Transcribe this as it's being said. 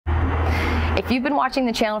If you've been watching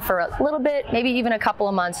the channel for a little bit, maybe even a couple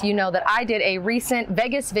of months, you know that I did a recent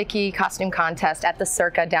Vegas Vicky costume contest at the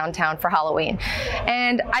Circa downtown for Halloween.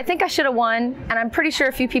 And I think I should have won, and I'm pretty sure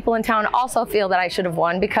a few people in town also feel that I should have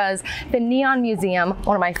won, because the Neon Museum,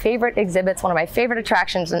 one of my favorite exhibits, one of my favorite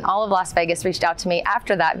attractions in all of Las Vegas, reached out to me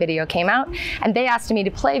after that video came out, and they asked me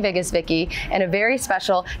to play Vegas Vicky in a very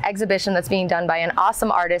special exhibition that's being done by an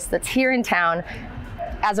awesome artist that's here in town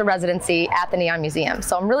as a residency at the Neon Museum.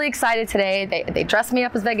 So I'm really excited today. They dressed me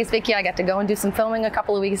up as Vegas Vicky. I got to go and do some filming a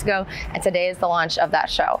couple of weeks ago, and today is the launch of that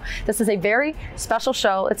show. This is a very special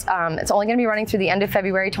show. It's only gonna be running through the end of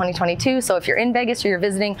February 2022, so if you're in Vegas or you're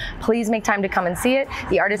visiting, please make time to come and see it.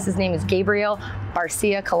 The artist's name is Gabriel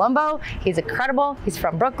Barcia Colombo. He's incredible. He's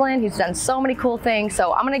from Brooklyn. He's done so many cool things.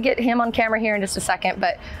 So I'm gonna get him on camera here in just a second,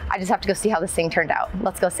 but I just have to go see how this thing turned out.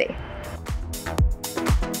 Let's go see.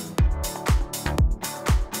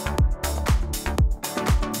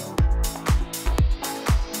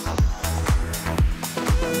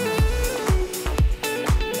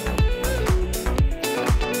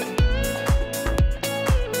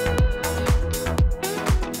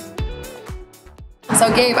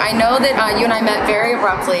 So Gabe, I know that you and I met very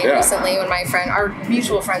abruptly recently when our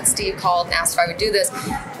mutual friend Steve called and asked if I would do this.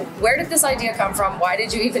 Where did this idea come from? Why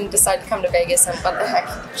did you even decide to come to Vegas, and what the heck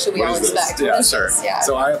should we all expect? Yeah, sure.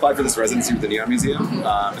 So I applied for this residency with the Neon Museum.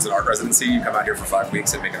 It's an art residency. You come out here for 5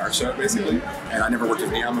 weeks and make an art show, basically. And I never worked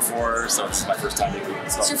with neon before, so this is my first time doing it.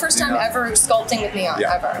 It's your first time ever sculpting with neon,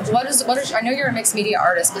 ever. What is? I know you're a mixed media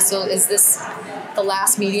artist, but so is this the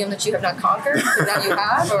last medium that you have not conquered, or that you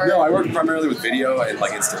have? Or? No, I work primarily with video and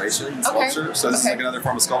like installation, sculpture. So this is like another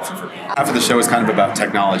form of sculpture for me. Half of the show is kind of about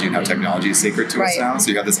technology and how technology is sacred to us now. So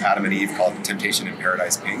you got this Adam and Eve called Temptation in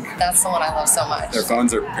Paradise Pink. That's the one I love so much. Their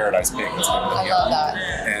phones are Paradise Pink. That's I love that.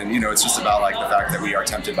 And you know, it's just about like the fact that we are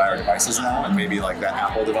tempted by our devices now, and maybe like that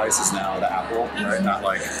Apple device is now the Apple, right? Not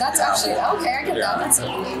like that's actually okay. I get that. That's so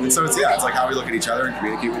cool. And so it's like how we look at each other and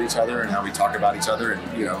communicate with each other, and how we talk about each other,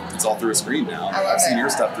 and you know, it's all through a screen now. I've seen your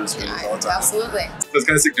stuff through screens all the time. Absolutely. So it's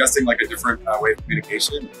kind of suggesting like a different way of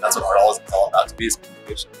communication. That's what art is all about, to be, is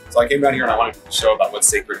communication. So I came down here and I wanted to show about what's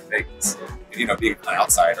sacred in Vegas. And, you know, being an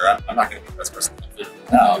outsider, I'm not going to be the best person to figure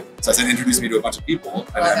it out. So I said, introduce me to a bunch of people.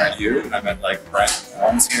 And I met you, and I met like Brent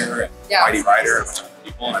Holmes here, and Heidi Ryder, and a bunch of other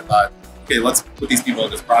people. And I thought, okay, let's put these people in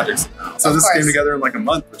this project somehow. So this came together in like a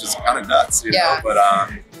month, which is kind of nuts, you know. But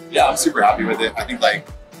yeah, I'm super happy with it. I think like,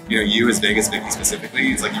 you know, you as Vegas Vicky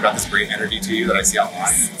specifically, it's like you've got this great energy to you that I see online.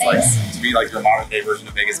 It's like, to be like your modern day version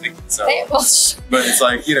of Vegas Vicky. So, but it's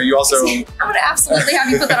like, you know, you also... I'm going to absolutely have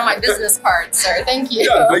you put that on my business card, sir. Thank you.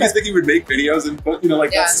 Yeah, Vegas Vicky would make videos and put, you know,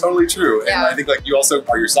 like that's totally true. And I think like you also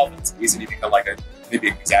are yourself in space, and you become like a maybe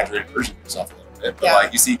an exaggerated version of yourself a little bit. But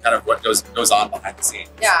like you see kind of what goes on behind the scenes.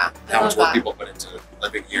 Yeah. How much work people put into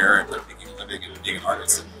living here and living and being an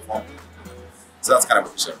artist and performing. So that's kind of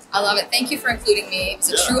what the show is. I love it. Thank you for including me. It was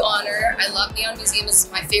a true honor. I love Neon Museum. Is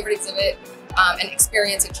my favorite exhibit, an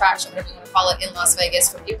experience, attraction, whatever you want to call it, in Las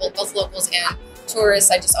Vegas for people, both locals and tourists.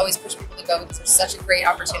 I just always push people to go because there's such a great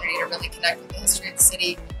opportunity to really connect with the history of the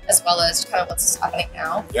city, as well as kind of what's happening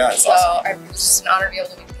now. Yeah, it's awesome. It was just an honor to be able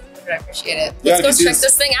to meet you. I appreciate it. Let's go check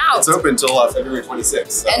this thing out. It's open until February 26th.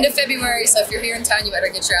 So. End of February, so if you're here in town, you better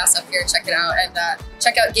get your ass up here and check it out. And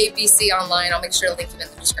check out Gabe BC online. I'll make sure to link it in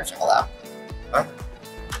the description below.